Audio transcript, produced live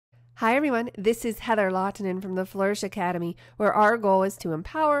Hi everyone, this is Heather Lottanen from the Flourish Academy, where our goal is to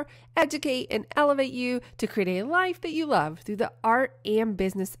empower, educate, and elevate you to create a life that you love through the art and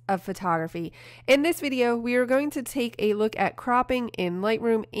business of photography. In this video, we are going to take a look at cropping in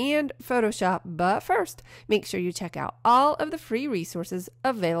Lightroom and Photoshop, but first, make sure you check out all of the free resources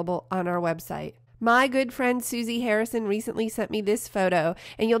available on our website. My good friend Soozie Harrison recently sent me this photo,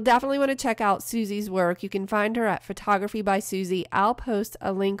 and you'll definitely want to check out Soozie's work. You can find her at Photography by Soozie. I'll post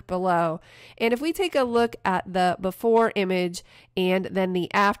a link below. And if we take a look at the before image and then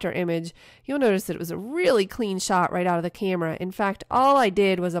the after image, you'll notice that it was a really clean shot right out of the camera. In fact, all I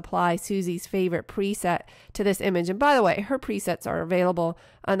did was apply Soozie's favorite preset to this image. And by the way, her presets are available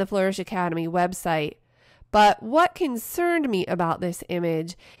on the Flourish Academy website. But what concerned me about this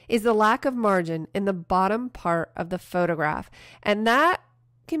image is the lack of margin in the bottom part of the photograph. And that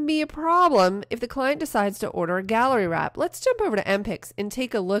can be a problem if the client decides to order a gallery wrap. Let's jump over to MPix and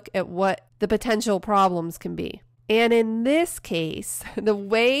take a look at what the potential problems can be. And in this case, the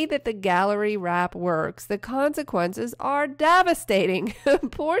way that the gallery wrap works, the consequences are devastating.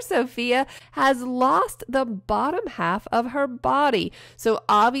 Poor Sophia has lost the bottom half of her body. So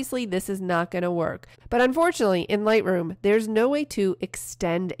obviously this is not going to work. But unfortunately, in Lightroom, there's no way to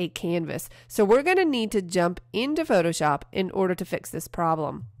extend a canvas. So we're going to need to jump into Photoshop in order to fix this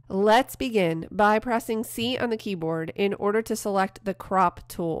problem. Let's begin by pressing C on the keyboard in order to select the crop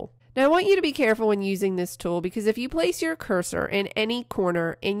tool. Now I want you to be careful when using this tool, because if you place your cursor in any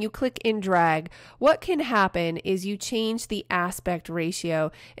corner and you click and drag, what can happen is you change the aspect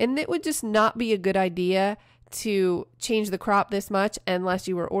ratio, and it would just not be a good idea to change the crop this much unless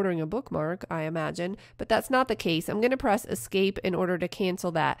you were ordering a bookmark, I imagine, but that's not the case. I'm going to press escape in order to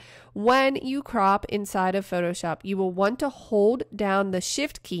cancel that. When you crop inside of Photoshop, you will want to hold down the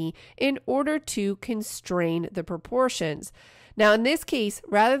shift key in order to constrain the proportions. Now in this case,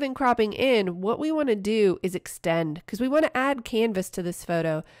 rather than cropping in, what we want to do is extend, because we want to add canvas to this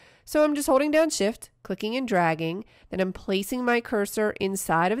photo. So I'm just holding down shift, clicking and dragging, then I'm placing my cursor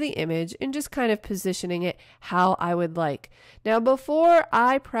inside of the image and just kind of positioning it how I would like. Now before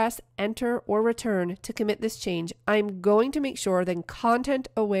I press enter or return to commit this change, I'm going to make sure that content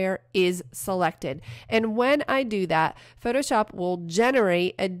aware is selected. And when I do that, Photoshop will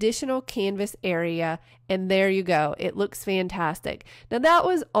generate additional canvas area, and there you go. It looks fantastic. Now that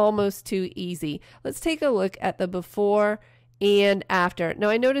was almost too easy. Let's take a look at the before and after. Now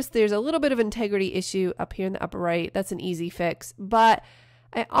I noticed there's a little bit of integrity issue up here in the upper right. That's an easy fix, but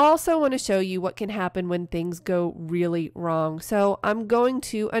I also want to show you what can happen when things go really wrong. So I'm going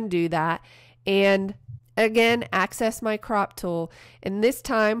to undo that and again access my crop tool, and this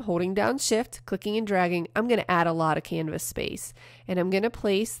time holding down shift, clicking and dragging, I'm going to add a lot of canvas space, and I'm going to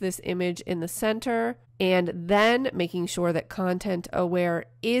place this image in the center, and then making sure that content aware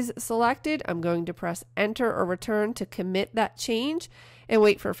is selected, I'm going to press enter or return to commit that change and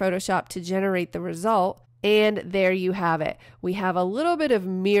wait for Photoshop to generate the result. And there you have it. We have a little bit of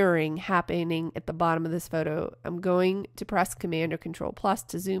mirroring happening at the bottom of this photo. I'm going to press Command or Control plus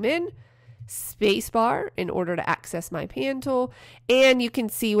to zoom in, spacebar in order to access my pan tool, and you can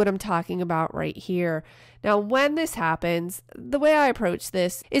see what I'm talking about right here. Now when this happens, the way I approach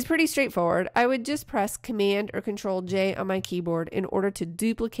this is pretty straightforward. I would just press Command or Control J on my keyboard in order to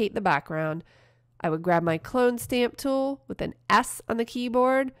duplicate the background. I would grab my clone stamp tool with an S on the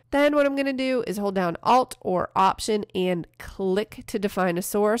keyboard. Then what I'm going to do is hold down Alt or Option and click to define a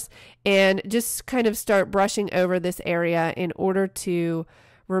source, and just kind of start brushing over this area in order to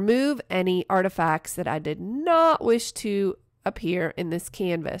remove any artifacts that I did not wish to appear in this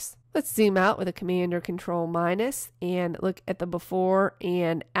canvas. Let's zoom out with a Command or Control minus and look at the before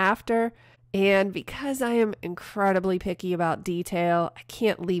and after. And because I am incredibly picky about detail, I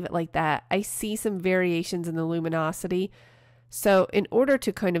can't leave it like that. I see some variations in the luminosity. So in order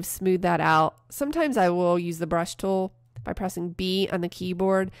to kind of smooth that out, sometimes I will use the brush tool by pressing B on the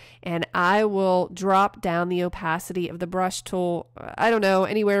keyboard, and I will drop down the opacity of the brush tool, I don't know,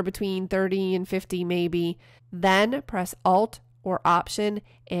 anywhere between 30 and 50 maybe. Then press Alt or Option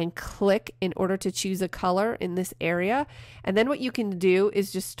and click in order to choose a color in this area. And then what you can do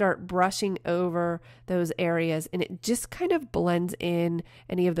is just start brushing over those areas, and it just kind of blends in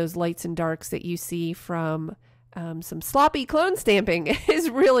any of those lights and darks that you see from some sloppy clone stamping is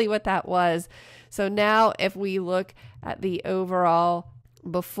really what that was. So now if we look at the overall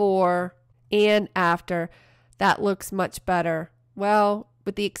before and after, that looks much better. Well,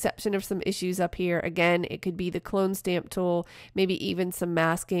 with the exception of some issues up here. Again, it could be the clone stamp tool, maybe even some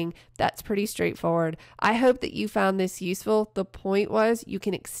masking. That's pretty straightforward. I hope that you found this useful. The point was you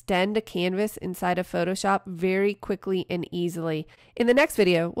can extend a canvas inside of Photoshop very quickly and easily. In the next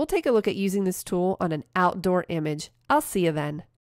video, we'll take a look at using this tool on an outdoor image. I'll see you then.